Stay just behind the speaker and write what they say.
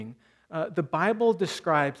The Bible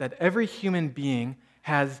describes that every human being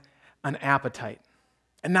has an appetite.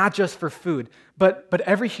 And not just for food, but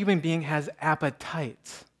every human being has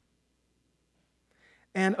appetites.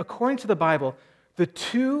 And according to the Bible, the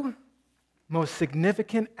two most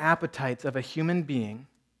significant appetites of a human being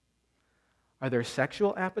are their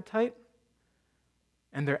sexual appetite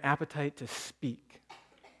and their appetite to speak.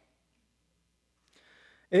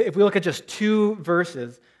 If we look at just two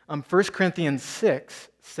verses, 1 Corinthians 6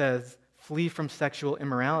 says, "Flee from sexual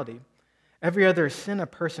immorality. Every other sin a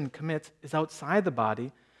person commits is outside the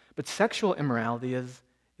body, but sexual immorality is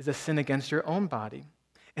a sin against your own body."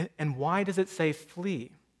 And why does it say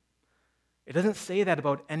flee? It doesn't say that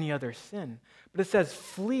about any other sin, but it says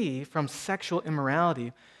flee from sexual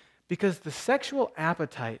immorality because the sexual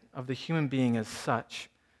appetite of the human being is such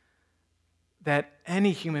that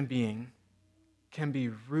any human being can be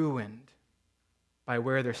ruined by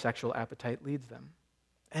where their sexual appetite leads them.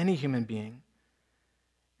 Any human being.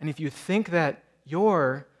 And if you think that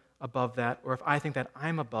you're above that, or if I think that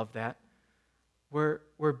I'm above that, we're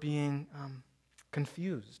being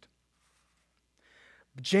confused.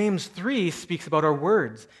 James 3 speaks about our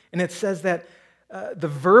words, and it says that the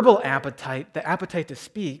verbal appetite, the appetite to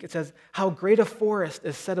speak, it says, "How great a forest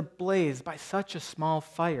is set ablaze by such a small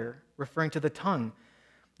fire," referring to the tongue.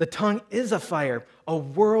 The tongue is a fire, a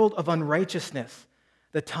world of unrighteousness.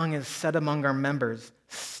 The tongue is set among our members,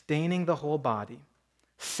 staining the whole body,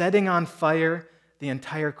 setting on fire the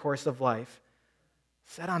entire course of life,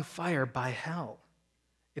 set on fire by hell.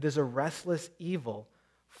 It is a restless evil,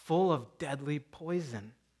 full of deadly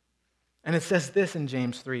poison. And it says this in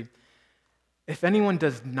James 3, "If anyone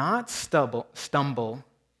does not stumble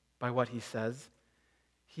by what he says,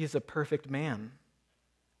 he is a perfect man,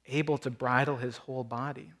 able to bridle his whole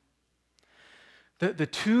body." The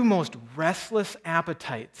two most restless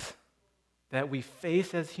appetites that we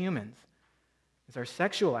face as humans is our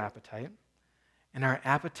sexual appetite and our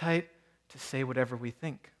appetite to say whatever we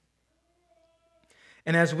think.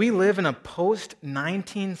 And as we live in a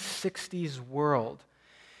post-1960s world,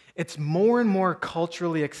 it's more and more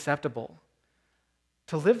culturally acceptable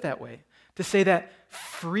to live that way, to say that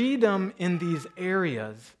freedom in these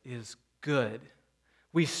areas is good.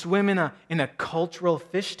 We swim in a cultural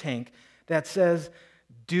fish tank that says,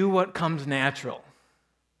 do what comes natural.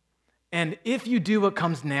 And if you do what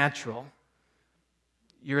comes natural,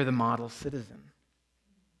 you're the model citizen.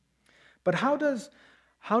 But how does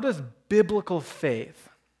biblical faith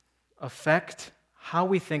affect how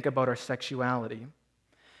we think about our sexuality?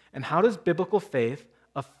 And how does biblical faith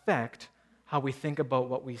affect how we think about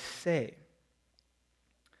what we say?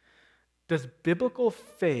 Does biblical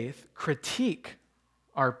faith critique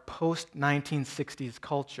our post-1960s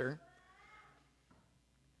culture?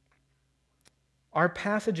 Our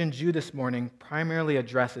passage in Jude this morning primarily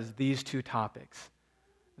addresses these two topics,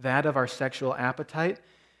 that of our sexual appetite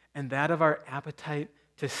and that of our appetite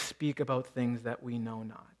to speak about things that we know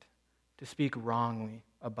not, to speak wrongly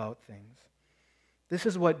about things. This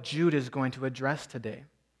is what Jude is going to address today.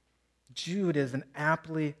 Jude is an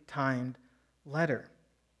aptly timed letter.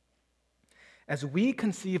 As we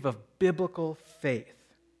conceive of biblical faith,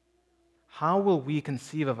 how will we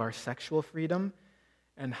conceive of our sexual freedom,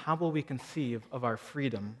 and how will we conceive of our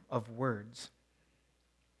freedom of words?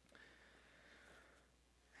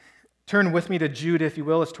 Turn with me to Jude, if you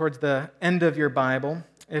will. It's towards the end of your Bible.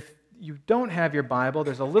 If you don't have your Bible,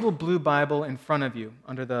 there's a little blue Bible in front of you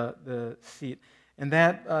under the seat. And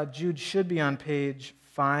that Jude should be on page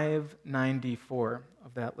 594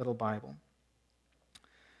 of that little Bible.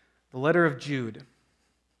 The letter of Jude.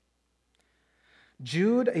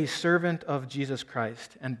 Jude, a servant of Jesus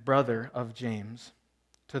Christ and brother of James,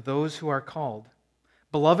 to those who are called,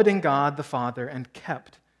 beloved in God the Father, and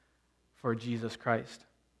kept for Jesus Christ.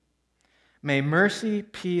 May mercy,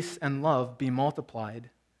 peace, and love be multiplied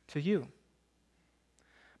to you.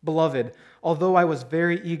 Beloved, although I was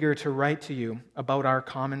very eager to write to you about our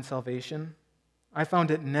common salvation, I found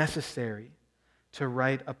it necessary to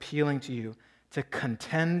write appealing to you to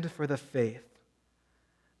contend for the faith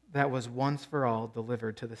that was once for all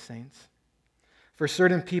delivered to the saints. For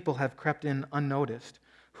certain people have crept in unnoticed,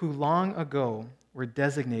 who long ago were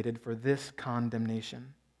designated for this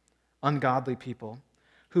condemnation, ungodly people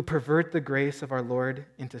who pervert the grace of our Lord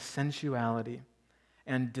into sensuality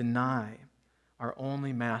and deny our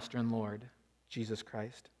only Master and Lord, Jesus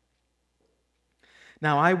Christ.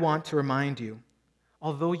 Now I want to remind you,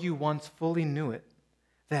 although you once fully knew it,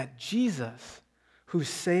 that Jesus, who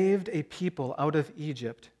saved a people out of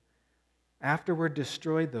Egypt, afterward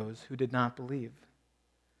destroyed those who did not believe.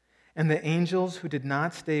 And the angels who did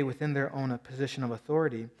not stay within their own position of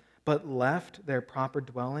authority, but left their proper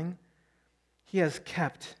dwelling, he has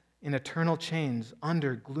kept in eternal chains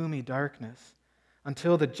under gloomy darkness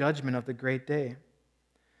until the judgment of the great day.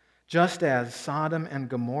 Just as Sodom and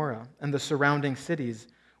Gomorrah and the surrounding cities,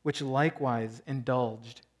 which likewise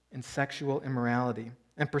indulged in sexual immorality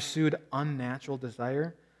and pursued unnatural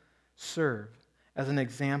desire, serve as an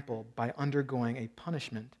example by undergoing a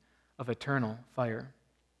punishment of eternal fire.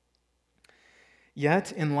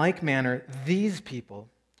 Yet, in like manner, these people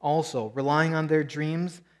also, relying on their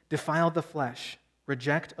dreams, defile the flesh,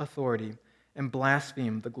 reject authority, and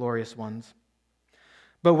blaspheme the glorious ones.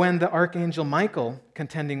 But when the archangel Michael,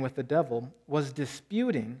 contending with the devil, was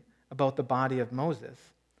disputing about the body of Moses,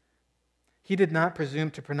 he did not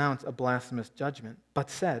presume to pronounce a blasphemous judgment, but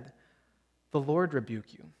said, "The Lord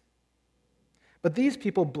rebuke you." But these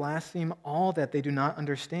people blaspheme all that they do not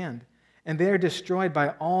understand, and they are destroyed by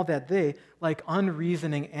all that they, like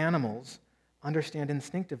unreasoning animals, understand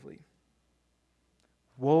instinctively.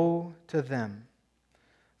 Woe to them,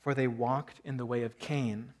 for they walked in the way of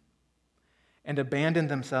Cain, and abandoned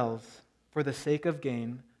themselves for the sake of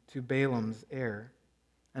gain to Balaam's error,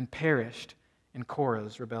 and perished in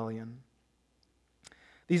Korah's rebellion.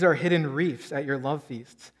 These are hidden reefs at your love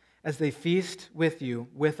feasts, as they feast with you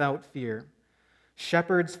without fear,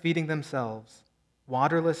 shepherds feeding themselves,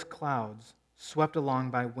 waterless clouds swept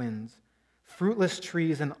along by winds, fruitless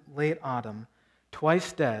trees in late autumn,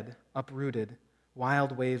 twice dead, uprooted,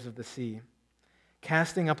 wild waves of the sea,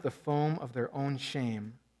 casting up the foam of their own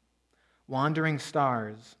shame, wandering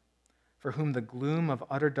stars, for whom the gloom of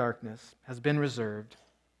utter darkness has been reserved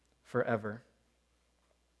forever.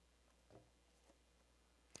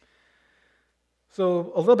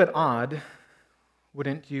 So, a little bit odd,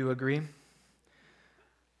 wouldn't you agree?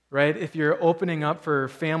 Right? If you're opening up for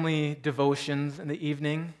family devotions in the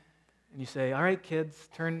evening, and you say, "All right, kids,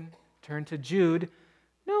 turn to Jude."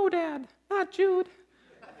 "No, Dad, not Jude."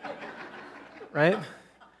 Right?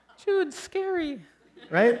 "Jude's scary."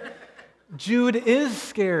 Right? Jude is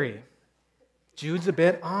scary. Jude's a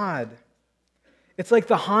bit odd. It's like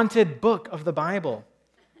the haunted book of the Bible,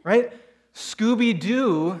 right?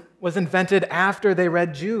 Scooby-Doo was invented after they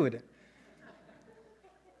read Jude.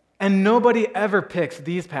 And nobody ever picks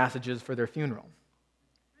these passages for their funeral.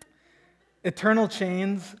 Eternal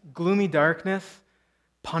chains, gloomy darkness,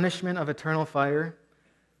 punishment of eternal fire,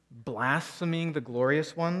 blaspheming the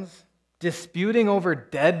glorious ones, disputing over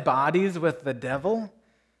dead bodies with the devil,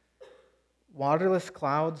 waterless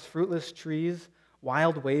clouds, fruitless trees,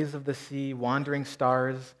 wild waves of the sea, wandering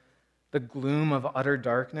stars, the gloom of utter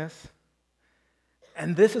darkness.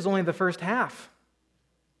 And this is only the first half.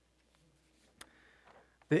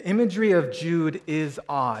 The imagery of Jude is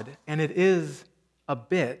odd, and it is a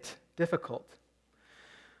bit difficult.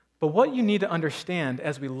 But what you need to understand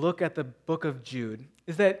as we look at the book of Jude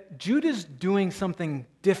is that Jude is doing something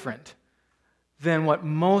different than what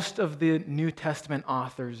most of the New Testament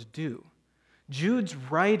authors do. Jude's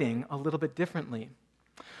writing a little bit differently.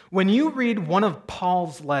 When you read one of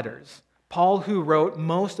Paul's letters, Paul who wrote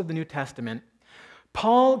most of the New Testament,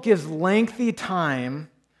 Paul gives lengthy time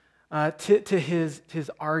to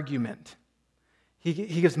his argument. He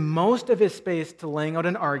gives most of his space to laying out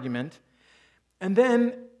an argument, and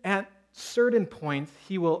then at certain points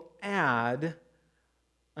he will add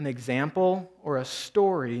an example or a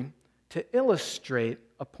story to illustrate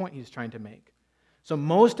a point he's trying to make. So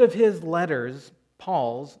most of his letters,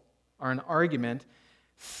 Paul's, are an argument.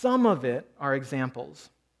 Some of it are examples.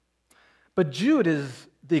 But Jude is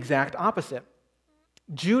the exact opposite.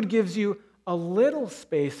 Jude gives you a little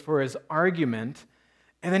space for his argument,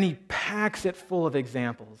 and then he packs it full of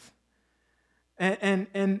examples.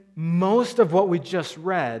 And most of what we just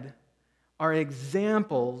read are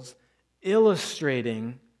examples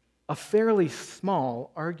illustrating a fairly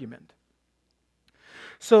small argument.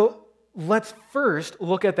 So let's first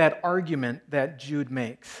look at that argument that Jude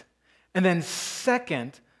makes. And then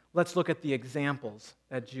second, let's look at the examples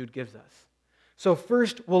that Jude gives us. So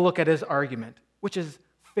first, we'll look at his argument, which is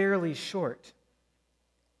fairly short.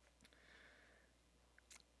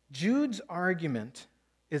 Jude's argument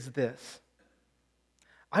is this: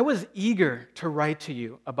 I was eager to write to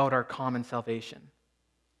you about our common salvation,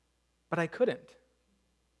 but I couldn't.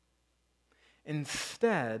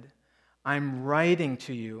 Instead, I'm writing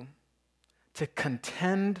to you to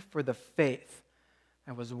contend for the faith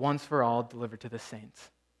that was once for all delivered to the saints.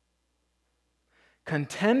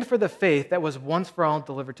 Contend for the faith that was once for all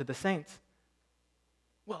delivered to the saints.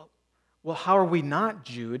 Well, how are we not,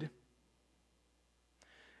 Jude?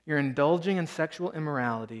 You're indulging in sexual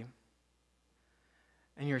immorality,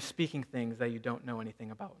 and you're speaking things that you don't know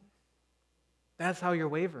anything about. That's how you're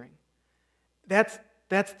wavering. That's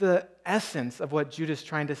That's the essence of what Jude is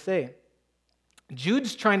trying to say.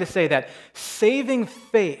 Jude's trying to say that saving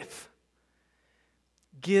faith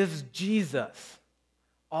gives Jesus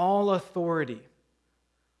all authority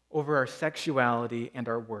over our sexuality and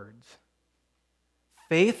our words.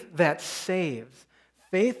 Faith that saves,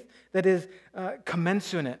 faith that is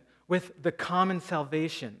commensurate with the common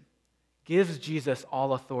salvation, gives Jesus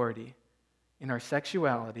all authority in our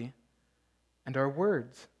sexuality and our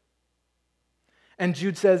words. And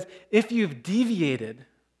Jude says, if you've deviated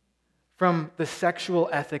from the sexual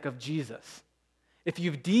ethic of Jesus, if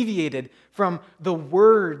you've deviated from the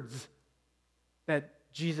words that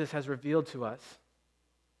Jesus has revealed to us,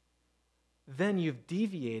 then you've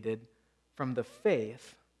deviated from the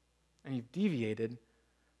faith and you've deviated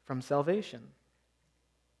from salvation.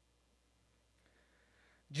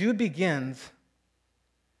 Jude begins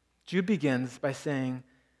by saying,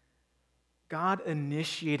 God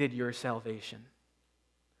initiated your salvation.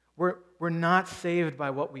 We're not saved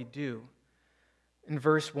by what we do. In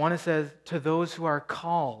verse 1 it says, to those who are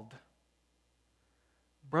called.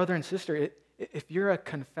 Brother and sister, if you're a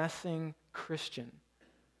confessing Christian,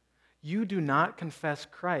 you do not confess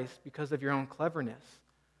Christ because of your own cleverness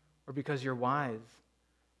or because you're wise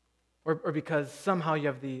or because somehow you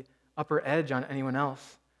have the upper edge on anyone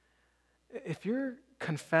else. If you're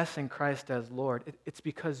confessing Christ as Lord, it's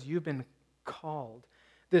because you've been called.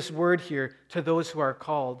 This word here, to those who are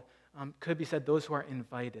called, could be said those who are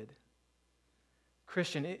invited.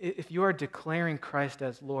 Christian, if you are declaring Christ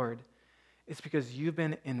as Lord, it's because you've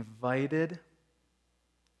been invited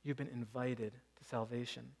to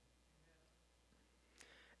salvation.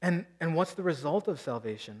 And what's the result of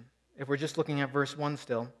salvation? If we're just looking at verse 1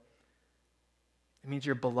 still, it means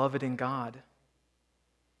you're beloved in God.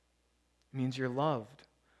 It means you're loved.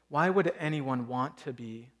 Why would anyone want to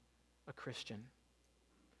be a Christian?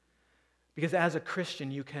 Because as a Christian,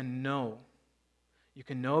 you can know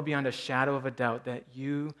beyond a shadow of a doubt that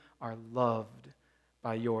you are loved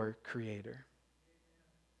by your Creator.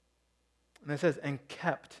 And it says, and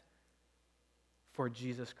kept for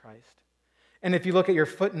Jesus Christ. And if you look at your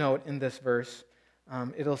footnote in this verse,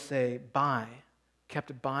 it'll say,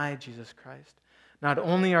 kept by Jesus Christ. Not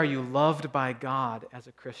only are you loved by God as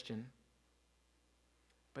a Christian,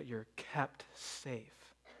 but you're kept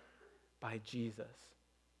safe by Jesus.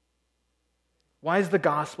 Why is the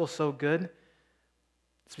gospel so good?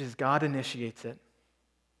 It's because God initiates it.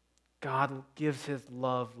 God gives his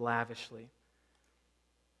love lavishly.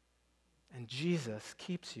 And Jesus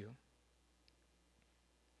keeps you.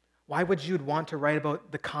 Why would Jude want to write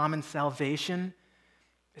about the common salvation?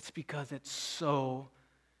 It's because it's so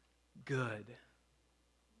good.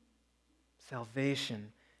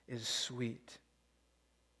 Salvation is sweet.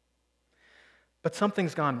 But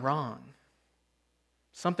something's gone wrong.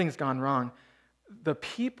 Something's gone wrong. The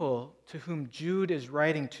people to whom Jude is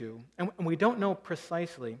writing to, and we don't know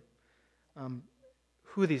precisely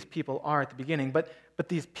who these people are at the beginning, but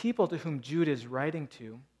these people to whom Jude is writing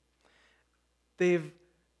to,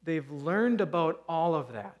 they've learned about all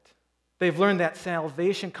of that. They've learned that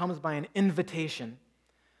salvation comes by an invitation.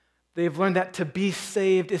 They've learned that to be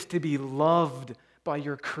saved is to be loved by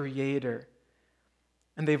your Creator.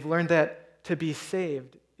 And they've learned that to be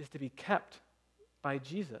saved is to be kept by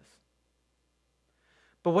Jesus.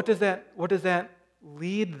 But what does that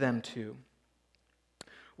lead them to?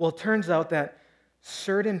 Well, it turns out that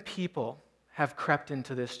certain people have crept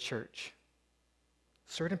into this church.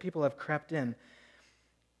 Certain people have crept in,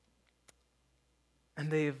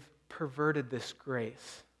 and they've perverted this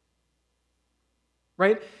grace.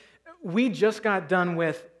 Right? We just got done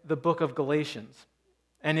with the book of Galatians.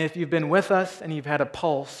 And if you've been with us and you've had a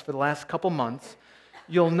pulse for the last couple months,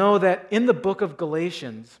 you'll know that in the book of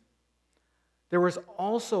Galatians, there was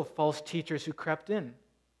also false teachers who crept in.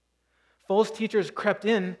 False teachers crept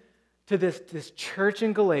in to this church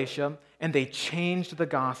in Galatia, and they changed the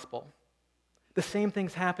gospel. The same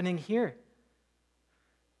thing's happening here.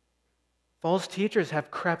 False teachers have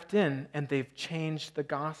crept in, and they've changed the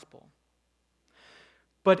gospel.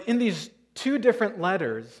 But in these two different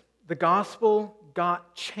letters, the gospel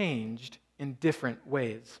got changed in different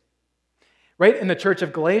ways. Right? In the church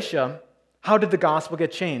of Galatia, how did the gospel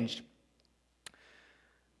get changed?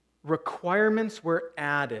 Requirements were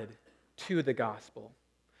added to the gospel.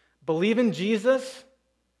 Believe in Jesus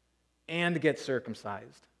and get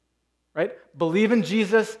circumcised. Right? Believe in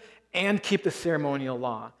Jesus and keep the ceremonial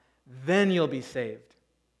law. Then you'll be saved.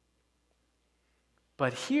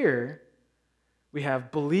 But here, we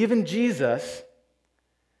have believe in Jesus,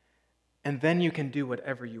 and then you can do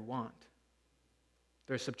whatever you want.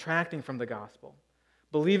 They're subtracting from the gospel.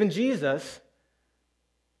 Believe in Jesus,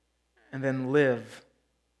 and then live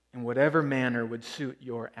in whatever manner would suit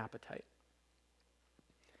your appetite.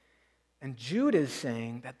 And Jude is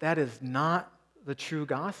saying that that is not the true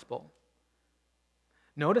gospel.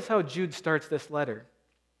 Notice how Jude starts this letter.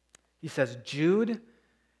 He says, Jude,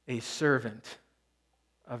 a servant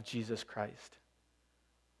of Jesus Christ.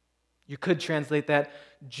 You could translate that,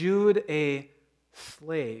 Jude, a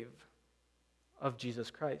slave of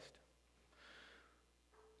Jesus Christ.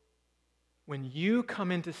 When you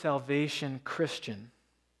come into salvation Christian,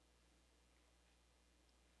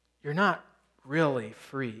 you're not really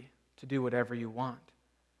free to do whatever you want.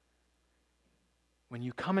 When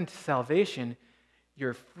you come into salvation,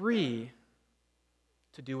 you're free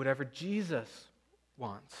to do whatever Jesus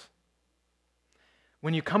wants.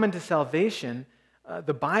 When you come into salvation,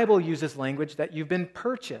 the Bible uses language that you've been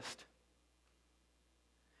purchased.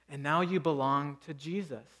 And now you belong to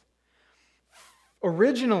Jesus.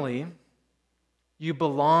 Originally, you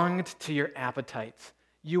belonged to your appetites.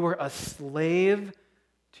 You were a slave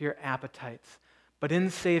to your appetites. But in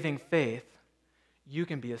saving faith, you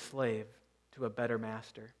can be a slave to a better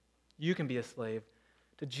master. You can be a slave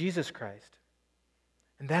to Jesus Christ.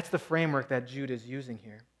 And that's the framework that Jude is using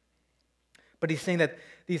here. But he's saying that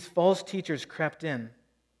these false teachers crept in,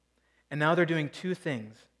 and now they're doing two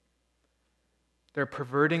things. They're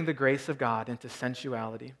perverting the grace of God into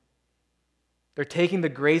sensuality. They're taking the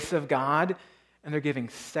grace of God and they're giving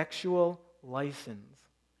sexual license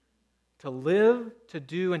to live, to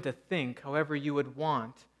do, and to think however you would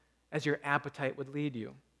want as your appetite would lead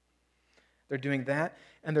you. They're doing that,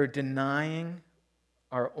 and they're denying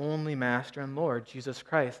our only Master and Lord, Jesus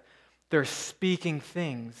Christ. They're speaking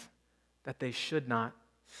things that they should not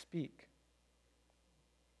speak.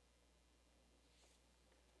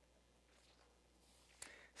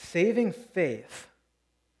 Saving faith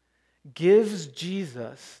gives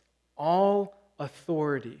Jesus all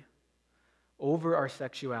authority over our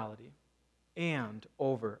sexuality and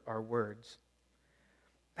over our words.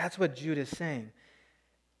 That's what Jude is saying.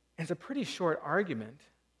 And it's a pretty short argument,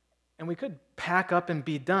 and we could pack up and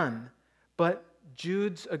be done, but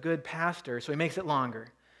Jude's a good pastor, so he makes it longer.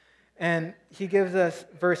 And he gives us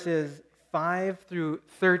verses 5 through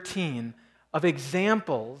 13 of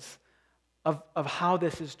examples of how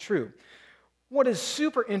this is true. What is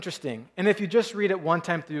super interesting, and if you just read it one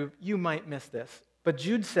time through, you might miss this, but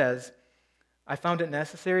Jude says, I found it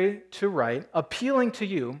necessary to write, appealing to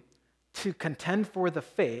you to contend for the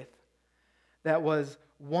faith that was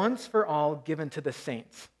once for all given to the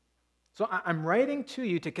saints. So I'm writing to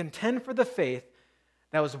you to contend for the faith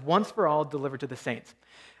that was once for all delivered to the saints.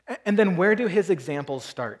 And then where do his examples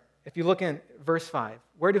start? If you look in verse 5,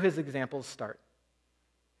 where do his examples start?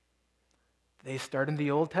 They start in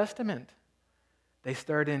the Old Testament. They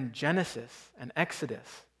start in Genesis and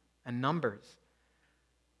Exodus and Numbers.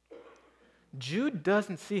 Jude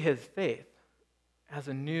doesn't see his faith as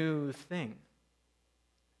a new thing.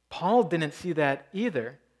 Paul didn't see that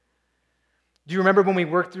either. Do you remember when we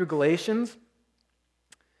worked through Galatians?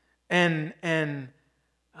 And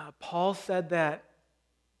Paul said that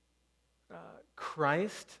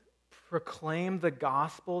Christ proclaimed the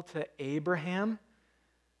gospel to Abraham,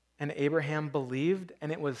 and Abraham believed,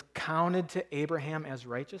 and it was counted to Abraham as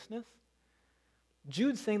righteousness?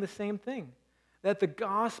 Jude's saying the same thing, that the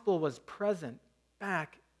gospel was present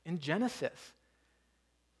back in Genesis.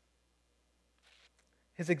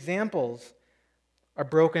 His examples are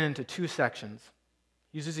broken into two sections.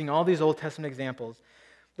 He's using all these Old Testament examples.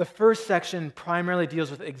 The first section primarily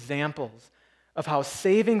deals with examples of how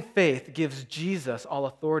saving faith gives Jesus all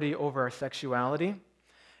authority over our sexuality.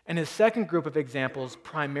 And his second group of examples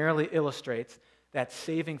primarily illustrates that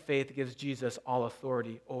saving faith gives Jesus all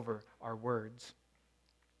authority over our words.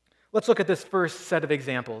 Let's look at this first set of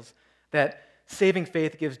examples, that saving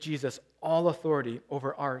faith gives Jesus all authority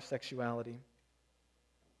over our sexuality.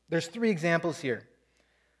 There's three examples here.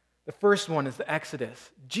 The first one is the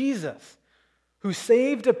Exodus. Jesus, who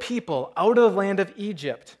saved a people out of the land of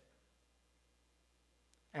Egypt,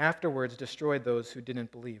 afterwards destroyed those who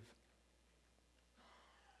didn't believe.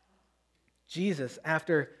 Jesus,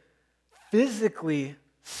 after physically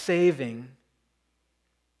saving,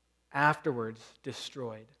 afterwards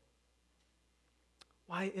destroyed.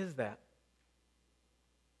 Why is that?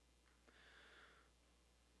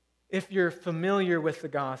 If you're familiar with the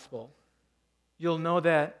gospel, you'll know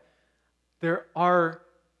that there are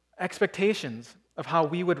expectations of how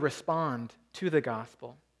we would respond to the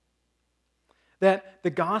gospel. That the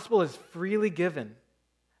gospel is freely given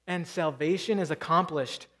and salvation is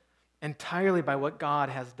accomplished entirely by what God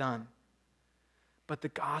has done. But the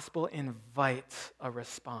gospel invites a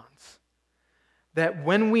response. That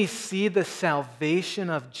when we see the salvation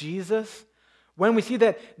of Jesus, when we see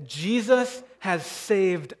that Jesus has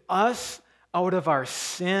saved us out of our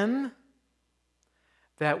sin,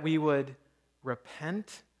 that we would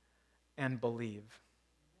repent and believe.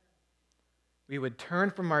 We would turn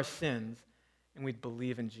from our sins and we'd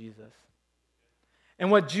believe in Jesus. And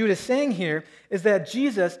what Jude is saying here is that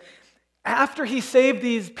Jesus, after he saved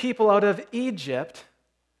these people out of Egypt,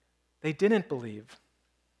 they didn't believe.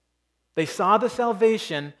 They saw the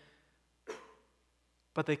salvation,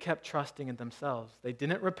 but they kept trusting in themselves. They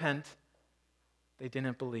didn't repent. They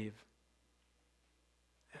didn't believe.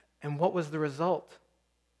 And what was the result?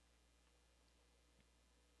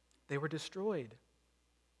 They were destroyed.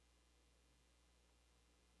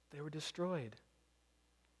 They were destroyed.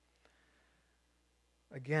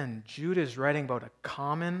 Again, Jude is writing about a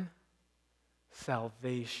common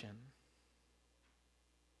salvation.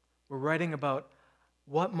 We're writing about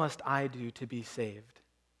what must I do to be saved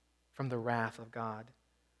from the wrath of God.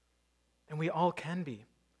 And we all can be,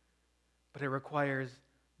 but it requires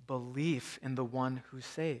belief in the one who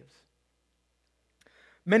saves.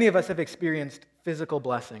 Many of us have experienced physical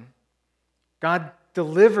blessing. God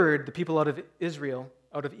delivered the people out of Israel,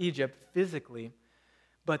 out of Egypt physically,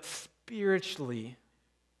 but spiritually,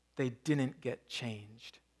 they didn't get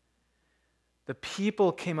changed. The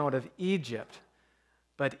people came out of Egypt,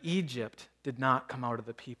 but Egypt did not come out of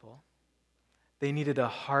the people. They needed a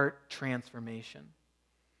heart transformation.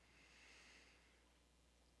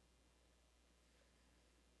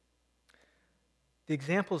 The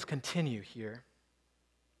examples continue here.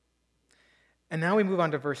 And now we move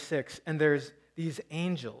on to verse 6, and there's these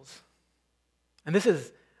angels. And this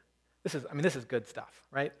is good stuff,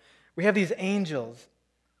 right? We have these angels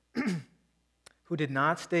who did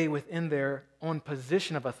not stay within their own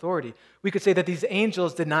position of authority. We could say that these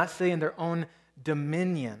angels did not stay in their own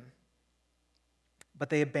dominion, but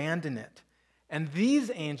they abandoned it. And these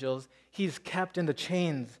angels, he's kept in the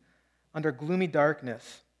chains under gloomy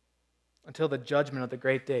darkness until the judgment of the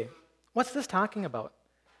great day. What's this talking about?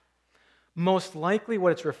 Most likely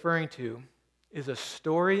what it's referring to is a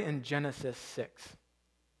story in Genesis 6.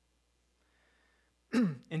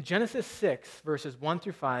 In Genesis 6, verses 1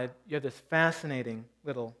 through 5, you have this fascinating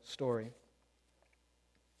little story.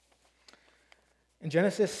 In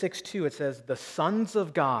Genesis 6:2, it says, the sons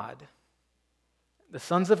of God,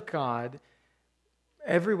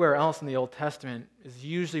 everywhere else in the Old Testament is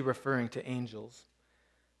usually referring to angels.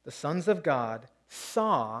 The sons of God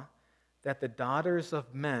saw that the daughters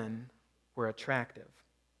of men were attractive.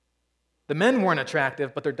 The men weren't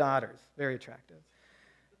attractive, but their daughters, very attractive.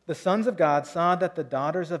 The sons of God saw that the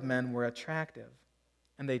daughters of men were attractive,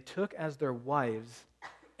 and they took as their wives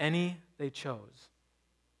any they chose.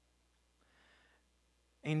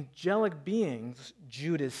 Angelic beings,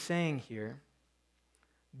 Jude is saying here,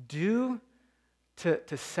 due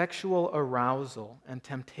to sexual arousal and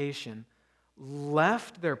temptation,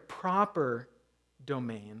 left their proper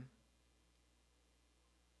domain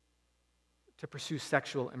to pursue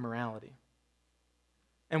sexual immorality.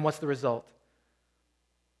 And what's the result?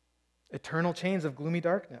 Eternal chains of gloomy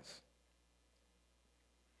darkness.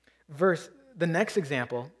 The next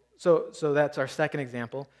example, so that's our second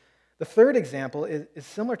example. The third example is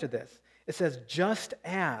similar to this. It says, just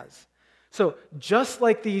as. So just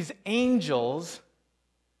like these angels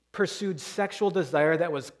pursued sexual desire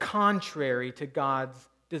that was contrary to God's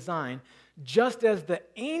design, just as the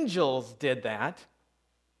angels did that,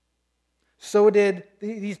 so did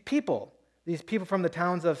these people from the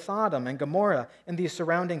towns of Sodom and Gomorrah and these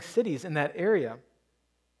surrounding cities in that area.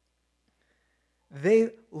 They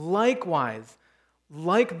likewise,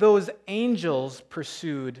 like those angels,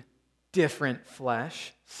 pursued different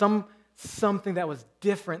flesh, something that was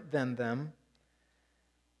different than them.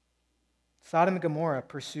 Sodom and Gomorrah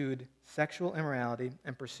pursued sexual immorality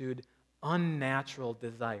and pursued unnatural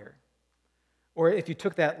desire. Or if you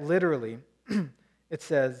took that literally, it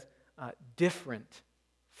says different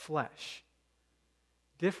flesh.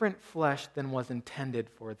 Different flesh than was intended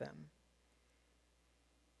for them.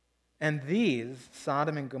 And these,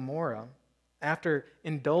 Sodom and Gomorrah, after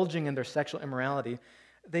indulging in their sexual immorality,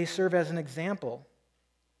 they serve as an example.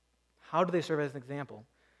 How do they serve as an example?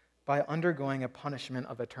 By undergoing a punishment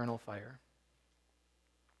of eternal fire.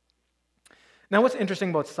 Now, what's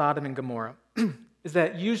interesting about Sodom and Gomorrah is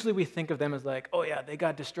that usually we think of them as like, oh yeah, they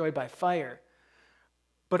got destroyed by fire.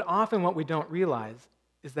 But often what we don't realize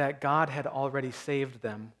is that God had already saved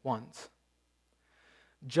them once.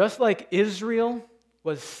 Just like Israel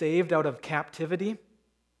was saved out of captivity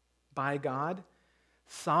by God,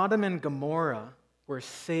 Sodom and Gomorrah were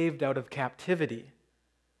saved out of captivity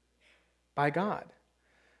by God.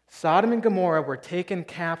 Sodom and Gomorrah were taken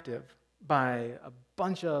captive by a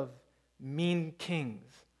bunch of mean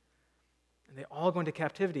kings. And they all go into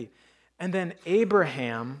captivity. And then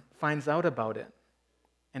Abraham finds out about it.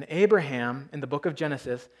 And Abraham, in the book of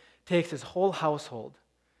Genesis, takes his whole household,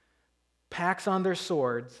 packs on their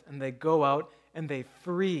swords, and they go out and they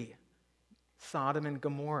free Sodom and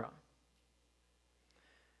Gomorrah.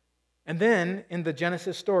 And then, in the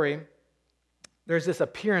Genesis story, there's this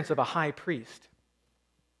appearance of a high priest.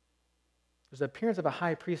 There's the appearance of a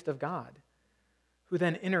high priest of God who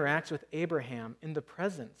then interacts with Abraham in the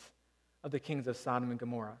presence of the kings of Sodom and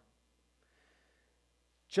Gomorrah.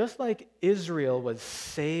 Just like Israel was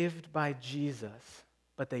saved by Jesus,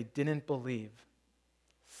 but they didn't believe,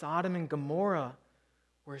 Sodom and Gomorrah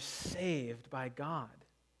were saved by God,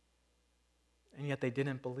 and yet they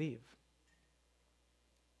didn't believe.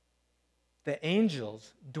 The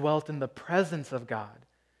angels dwelt in the presence of God.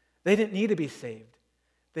 They didn't need to be saved.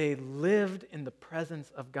 They lived in the presence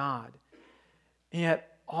of God. And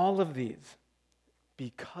yet all of these,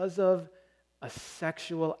 because of a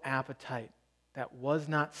sexual appetite that was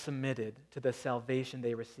not submitted to the salvation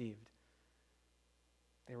they received,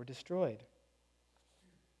 they were destroyed.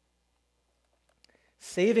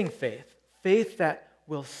 Saving faith, faith that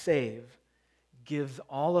will save, gives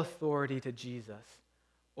all authority to Jesus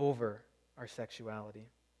over our sexuality.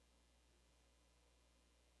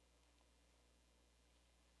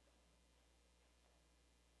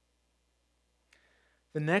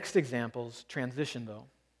 The next examples transition, though.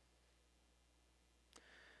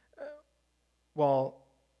 While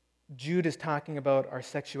Jude is talking about our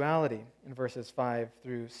sexuality in verses 5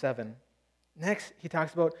 through 7, next he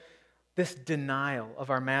talks about this denial of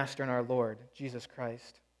our Master and our Lord, Jesus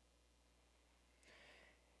Christ.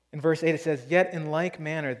 In verse 8 it says, "Yet in like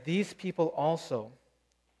manner these people also,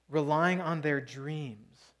 relying on their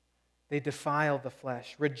dreams, they defile the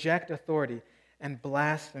flesh, reject authority, and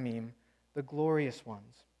blaspheme the glorious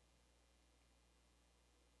ones.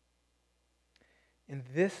 In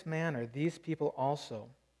this manner, these people also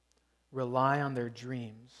rely on their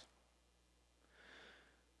dreams."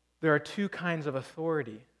 There are two kinds of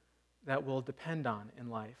authority that we'll depend on in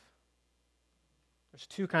life. There's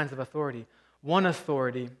two kinds of authority. One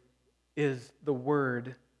authority is the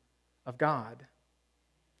Word of God.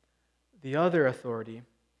 The other authority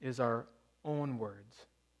is our own words,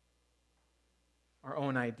 our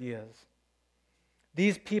own ideas.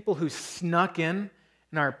 These people who snuck in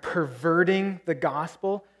and are perverting the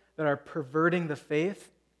gospel, that are perverting the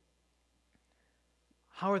faith,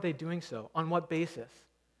 how are they doing so? On what basis?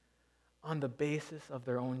 On the basis of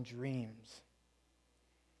their own dreams.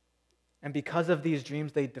 And because of these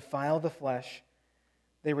dreams, they defile the flesh,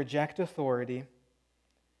 they reject authority,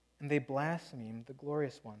 and they blaspheme the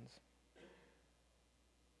glorious ones.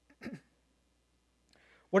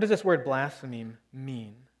 What does this word blaspheme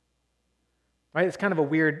mean? Right? It's kind of a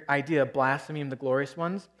weird idea, blaspheme the glorious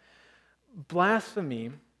ones.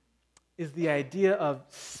 Blasphemy is the idea of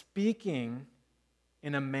speaking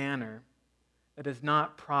in a manner that is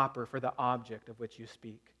not proper for the object of which you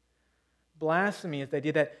speak. Blasphemy is the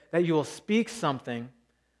idea that you will speak something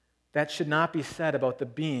that should not be said about the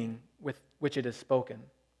being with which it is spoken.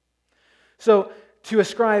 So, to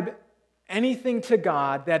ascribe anything to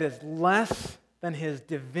God that is less than his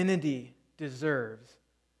divinity deserves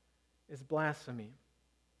is blasphemy.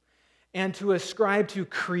 And to ascribe to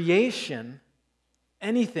creation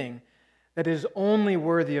anything that is only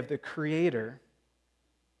worthy of the Creator,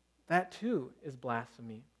 that too is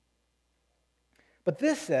blasphemy. But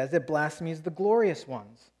this says it blasphemes the glorious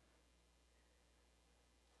ones.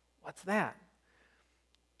 What's that?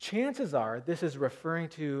 Chances are this is referring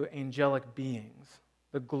to angelic beings,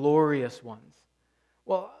 the glorious ones.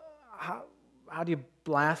 Well, how do you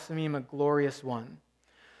blaspheme a glorious one?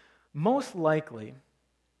 Most likely,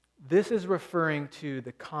 this is referring to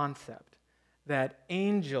the concept that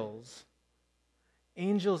angels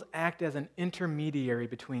act as an intermediary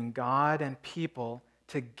between God and people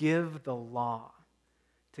to give the law,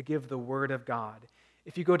 to give the word of God.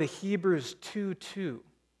 If you go to Hebrews 2:2,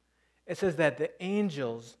 it says that the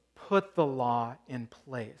angels put the law in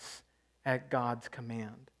place at God's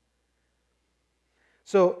command.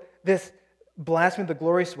 So this blasphemy of the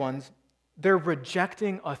glorious ones, they're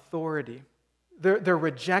rejecting authority. They're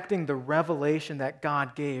rejecting the revelation that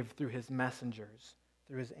God gave through his messengers,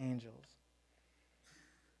 through his angels.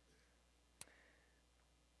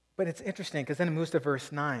 But it's interesting because then it moves to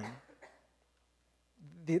verse 9.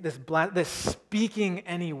 This speaking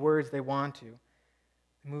any words they want to.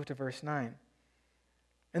 Move to verse 9.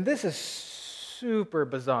 And this is super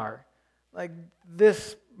bizarre. Like,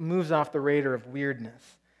 this moves off the radar of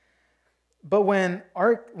weirdness. But when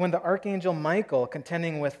the archangel Michael,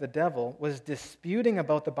 contending with the devil, was disputing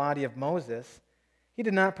about the body of Moses, he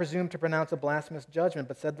did not presume to pronounce a blasphemous judgment,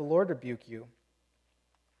 but said, "The Lord rebuke you."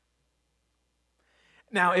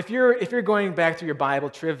 Now, if you're going back to your Bible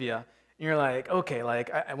trivia, and you're like, okay, like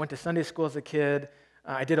I went to Sunday school as a kid,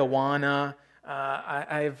 I did Awana,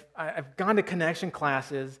 I've gone to connection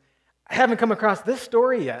classes, I haven't come across this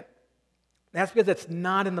story yet. That's because it's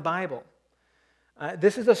not in the Bible.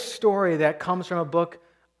 This is a story that comes from a book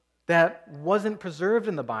that wasn't preserved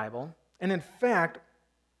in the Bible, and in fact,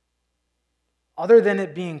 other than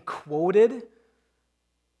it being quoted,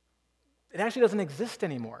 it actually doesn't exist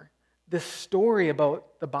anymore. This story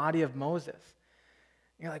about the body of Moses.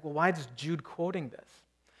 And you're like, well, why is Jude quoting this?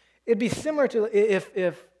 It'd be similar to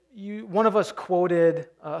if one of us quoted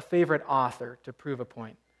a favorite author to prove a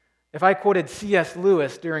point. If I quoted C.S.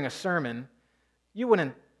 Lewis during a sermon, you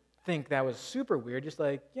wouldn't think that was super weird. Just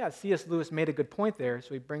like, yeah, C.S. Lewis made a good point there,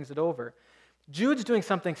 so he brings it over. Jude's doing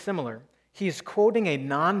something similar. He's quoting a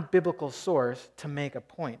non-biblical source to make a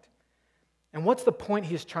point. And what's the point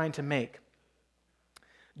he's trying to make?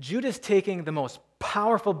 Jude is taking the most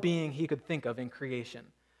powerful being he could think of in creation,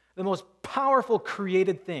 the most powerful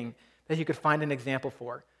created thing that he could find an example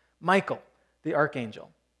for, Michael, the archangel.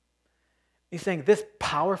 He's saying this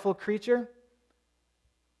powerful creature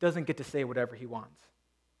doesn't get to say whatever he wants.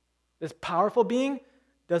 This powerful being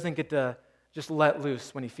doesn't get to just let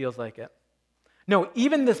loose when he feels like it. No,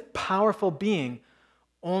 even this powerful being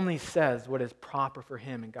only says what is proper for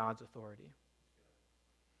him in God's authority.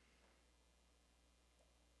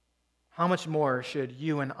 How much more should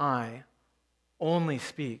you and I only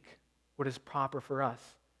speak what is proper for us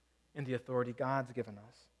in the authority God's given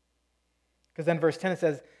us? Because then verse 10 it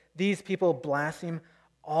says, "These people blaspheme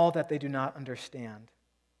all that they do not understand,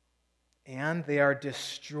 and they are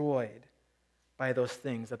destroyed by those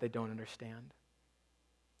things that they don't understand."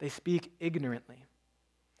 They speak ignorantly.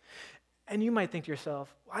 And you might think to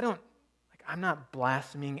yourself, well, I'm not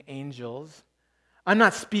blaspheming angels. I'm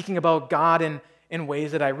not speaking about God in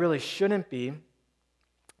ways that I really shouldn't be.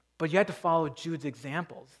 But you have to follow Jude's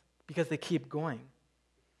examples because they keep going.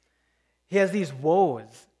 He has these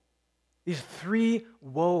woes, these 3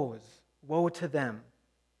 woes. Woe to them.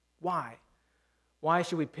 Why? Why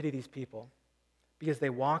should we pity these people? Because they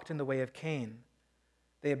walked in the way of Cain.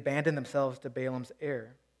 They abandoned themselves to Balaam's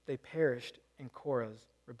error. They perished in Korah's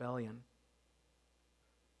rebellion.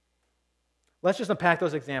 Let's just unpack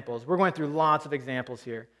those examples. We're going through lots of examples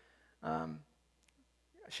here. I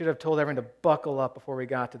should have told everyone to buckle up before we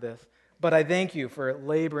got to this. But I thank you for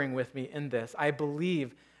laboring with me in this. I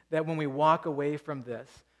believe that when we walk away from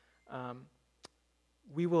this,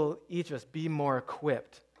 we will each of us be more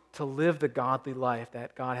equipped to live the godly life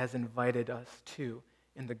that God has invited us to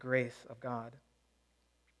in the grace of God.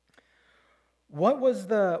 What was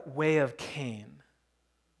the way of Cain?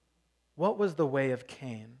 What was the way of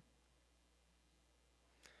Cain?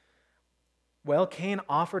 Well, Cain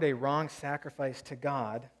offered a wrong sacrifice to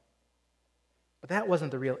God, but that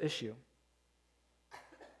wasn't the real issue.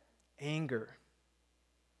 Anger.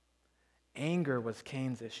 Anger was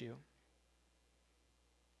Cain's issue.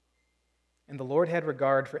 And the Lord had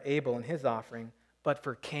regard for Abel and his offering, but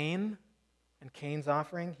for Cain and Cain's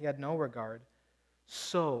offering, he had no regard.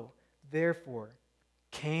 So, therefore,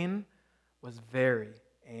 Cain was very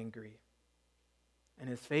angry, and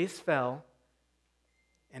his face fell,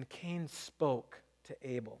 and Cain spoke to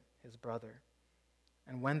Abel, his brother.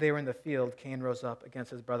 And when they were in the field, Cain rose up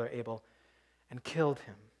against his brother Abel and killed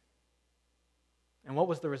him. And what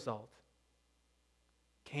was the result?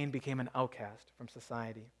 Cain became an outcast from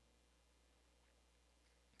society.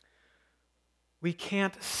 We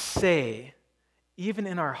can't say, even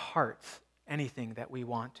in our hearts, anything that we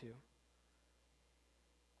want to.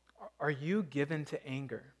 Are you given to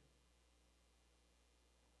anger?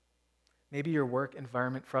 Maybe your work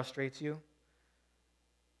environment frustrates you,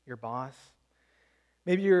 your boss.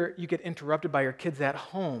 Maybe you get interrupted by your kids at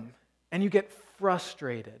home, and you get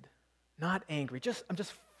frustrated. Not angry, I'm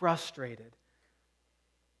just frustrated.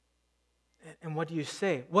 And what do you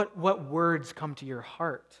say? What words come to your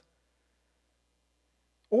heart?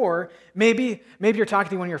 Or maybe you're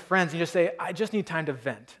talking to one of your friends and you just say, I just need time to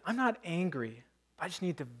vent. I'm not angry, I just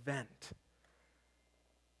need to vent.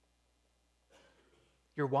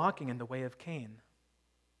 You're walking in the way of Cain.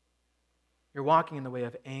 You're walking in the way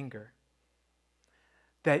of anger.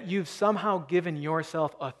 That you've somehow given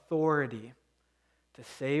yourself authority to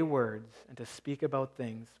say words and to speak about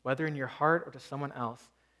things, whether in your heart or to someone else,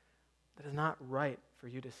 that is not right for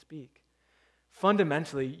you to speak.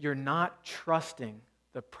 Fundamentally, you're not trusting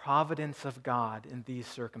the providence of God in these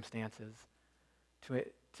circumstances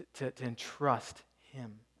to entrust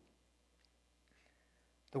him.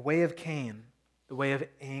 The way of Cain, the way of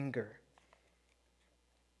anger,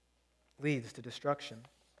 leads to destruction.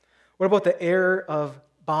 What about the error of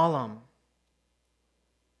Balaam?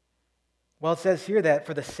 Well, it says here that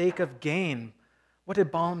for the sake of gain, what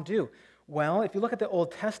did Balaam do? Well, if you look at the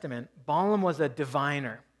Old Testament, Balaam was a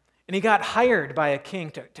diviner, and he got hired by a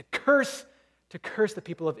king to curse the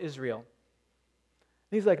people of Israel.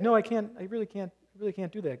 And he's like, no, I really can't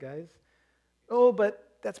do that, guys. Oh, but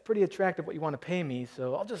that's pretty attractive what you want to pay me,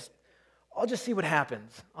 so I'll just see what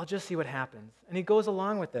happens. I'll just see what happens. And he goes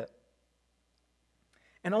along with it.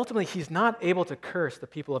 And ultimately, he's not able to curse the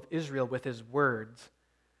people of Israel with his words,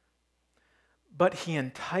 but he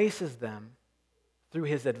entices them through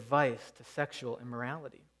his advice to sexual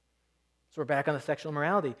immorality. So we're back on the sexual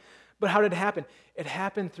immorality. But how did it happen? It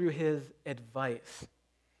happened through his advice.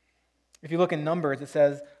 If you look in Numbers, it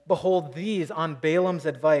says, "Behold, these, on Balaam's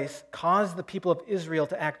advice, caused the people of Israel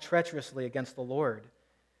to act treacherously against the Lord."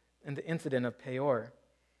 In the incident of Peor,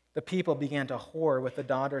 the people began to whore with the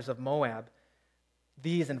daughters of Moab.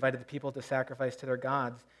 These invited the people to sacrifice to their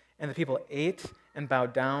gods, and the people ate and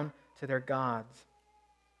bowed down to their gods.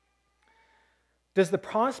 Does the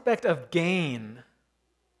prospect of gain,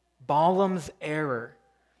 Balaam's error,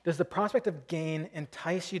 does the prospect of gain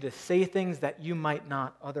entice you to say things that you might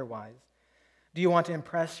not otherwise? Do you want to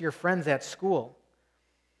impress your friends at school?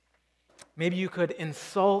 Maybe you could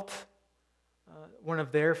insult one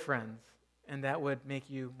of their friends, and that would make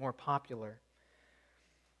you more popular.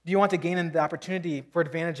 Do you want to gain the opportunity for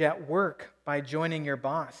advantage at work by joining your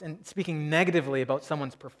boss and speaking negatively about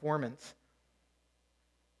someone's performance?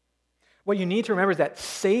 What you need to remember is that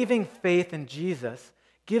saving faith in Jesus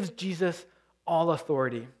gives Jesus all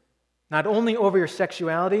authority, not only over your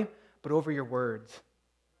sexuality, but over your words.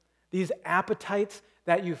 These appetites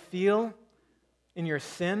that you feel in your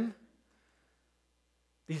sin,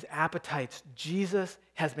 these appetites, Jesus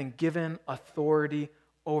has been given authority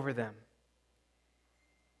over them.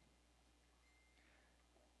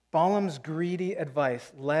 Balaam's greedy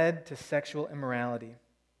advice led to sexual immorality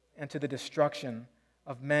and to the destruction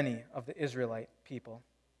of many of the Israelite people.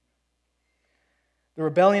 The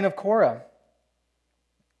rebellion of Korah.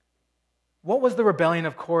 What was the rebellion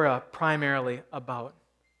of Korah primarily about?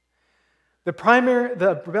 The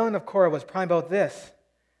rebellion of Korah was primarily about this,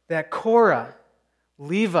 that Korah,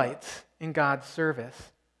 Levites in God's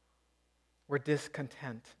service, were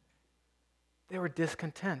discontent. They were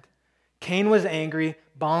discontent. Cain was angry,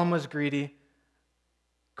 Balaam was greedy,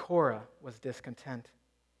 Korah was discontent.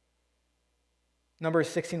 Numbers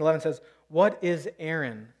 16:11 says, "What is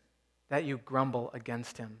Aaron that you grumble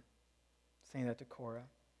against him?" Saying that to Korah.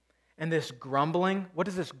 And this grumbling, what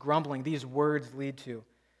does this grumbling, these words lead to?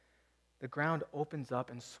 The ground opens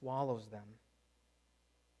up and swallows them.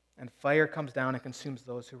 And fire comes down and consumes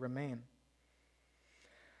those who remain.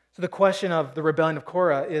 So the question of the rebellion of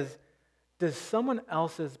Korah is, does someone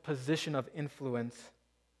else's position of influence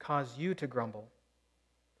cause you to grumble?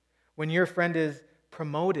 When your friend is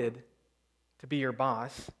promoted to be your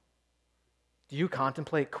boss, do you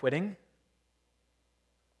contemplate quitting?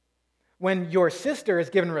 When your sister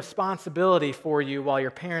is given responsibility for you while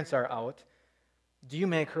your parents are out, do you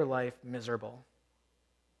make her life miserable?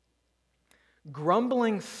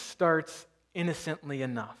 Grumbling starts innocently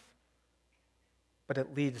enough, but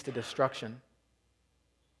it leads to destruction.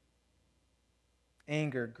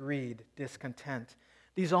 Anger, greed, discontent.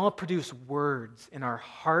 These all produce words in our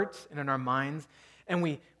hearts and in our minds, and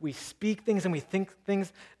we speak things and we think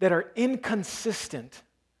things that are inconsistent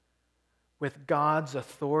with God's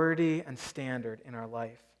authority and standard in our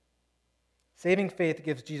life. Saving faith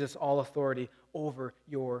gives Jesus all authority over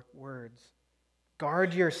your words.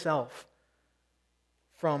 Guard yourself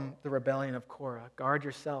from the rebellion of Korah. Guard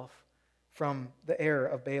yourself from the error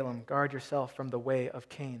of Balaam. Guard yourself from the way of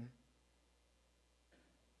Cain.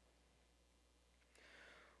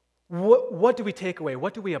 What do we take away?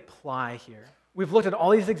 What do we apply here? We've looked at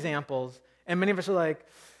all these examples, and many of us are like,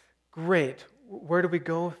 great, where do we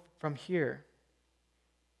go from here?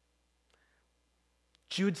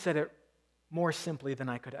 Jude said it more simply than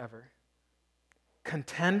I could ever.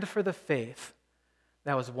 Contend for the faith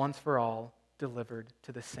that was once for all delivered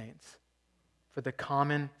to the saints, for the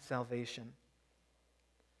common salvation.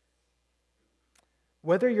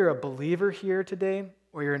 Whether you're a believer here today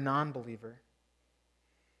or you're a non-believer,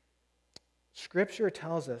 Scripture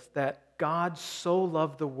tells us that God so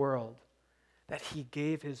loved the world that he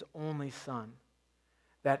gave his only Son,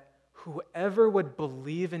 that whoever would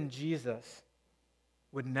believe in Jesus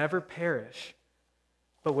would never perish,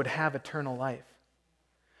 but would have eternal life.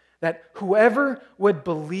 That whoever would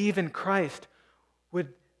believe in Christ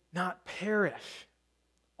would not perish.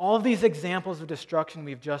 All of these examples of destruction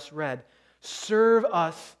we've just read serve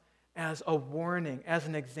us as a warning, as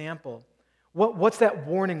an example. What's that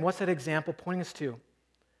warning? What's that example pointing us to?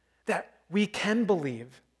 That we can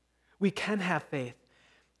believe, we can have faith,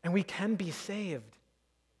 and we can be saved.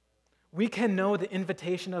 We can know the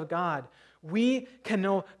invitation of God. We can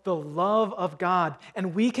know the love of God,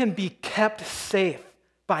 and we can be kept safe.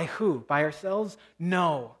 By who? By ourselves?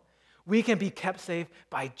 No. We can be kept safe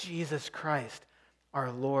by Jesus Christ,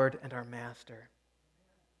 our Lord and our Master.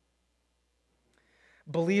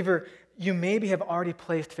 Believer, you maybe have already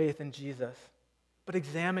placed faith in Jesus, but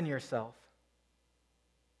examine yourself.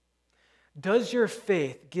 Does your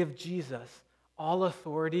faith give Jesus all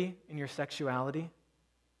authority in your sexuality?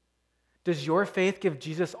 Does your faith give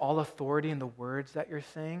Jesus all authority in the words that you're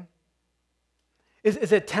saying?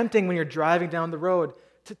 Is it tempting when you're driving down the road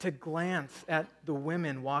to glance at the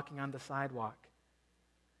women walking on the sidewalk?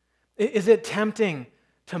 Is it tempting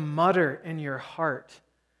to mutter in your heart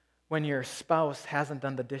when your spouse hasn't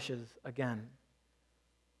done the dishes again?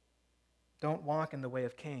 Don't walk in the way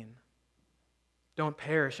of Cain. Don't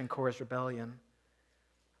perish in Korah's rebellion.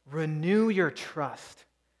 Renew your trust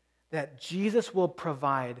that Jesus will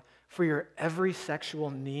provide for your every sexual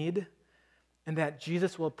need, and that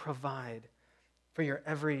Jesus will provide for your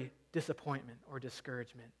every disappointment or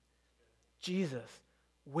discouragement. Jesus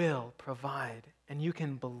will provide, and you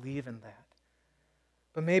can believe in that.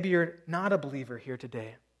 But maybe you're not a believer here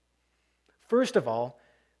today. First of all,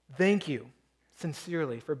 thank you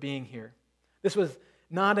sincerely for being here. This was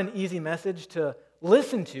not an easy message to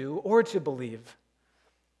listen to or to believe,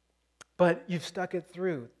 but you've stuck it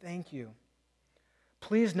through. Thank you.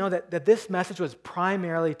 Please know that this message was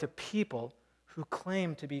primarily to people who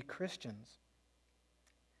claim to be Christians.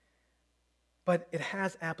 But it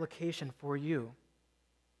has application for you.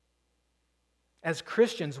 As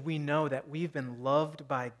Christians, we know that we've been loved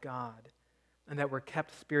by God and that we're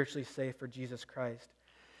kept spiritually safe for Jesus Christ.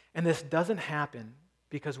 And this doesn't happen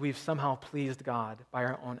because we've somehow pleased God by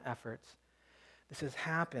our own efforts. This has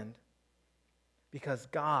happened because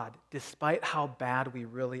God, despite how bad we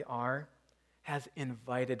really are, has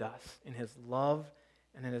invited us in his love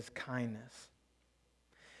and in his kindness.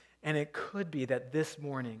 And it could be that this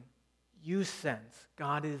morning you sense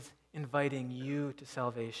God is inviting you to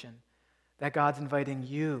salvation, that God's inviting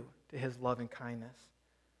you to his love and kindness.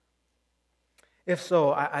 If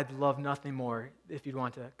so, I'd love nothing more if you'd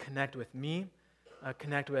want to connect with me,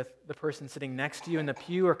 connect with the person sitting next to you in the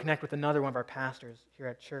pew, or connect with another one of our pastors here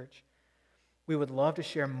at church. We would love to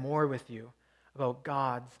share more with you about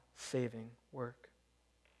God's saving work.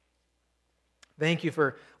 Thank you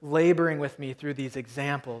for laboring with me through these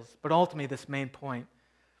examples, but ultimately this main point,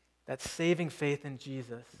 that saving faith in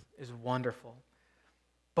Jesus is wonderful,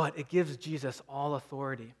 but it gives Jesus all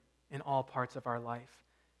authority in all parts of our life,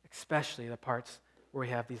 especially the parts where we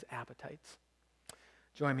have these appetites.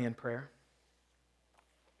 Join me in prayer.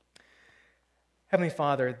 Heavenly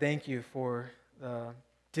Father, thank you for the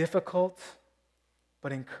difficult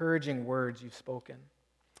but encouraging words you've spoken.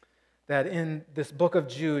 That in this book of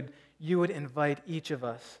Jude, you would invite each of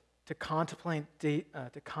us to contemplate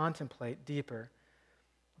deeper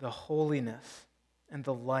the holiness and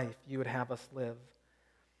the life you would have us live.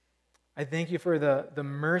 I thank you for the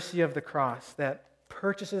mercy of the cross that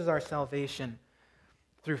purchases our salvation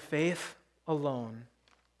through faith alone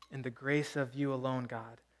in the grace of you alone,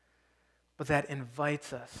 God, but that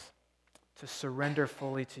invites us to surrender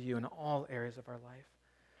fully to you in all areas of our life.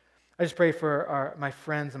 I just pray for my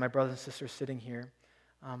friends and my brothers and sisters sitting here.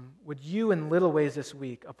 Would you, in little ways this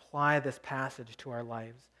week, apply this passage to our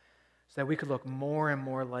lives so that we could look more and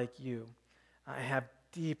more like you and have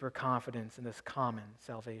deeper confidence in this common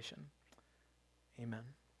salvation. Amen.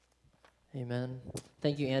 Amen.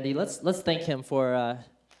 Thank you, Andy. Let's thank him for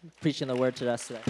preaching the word to us today.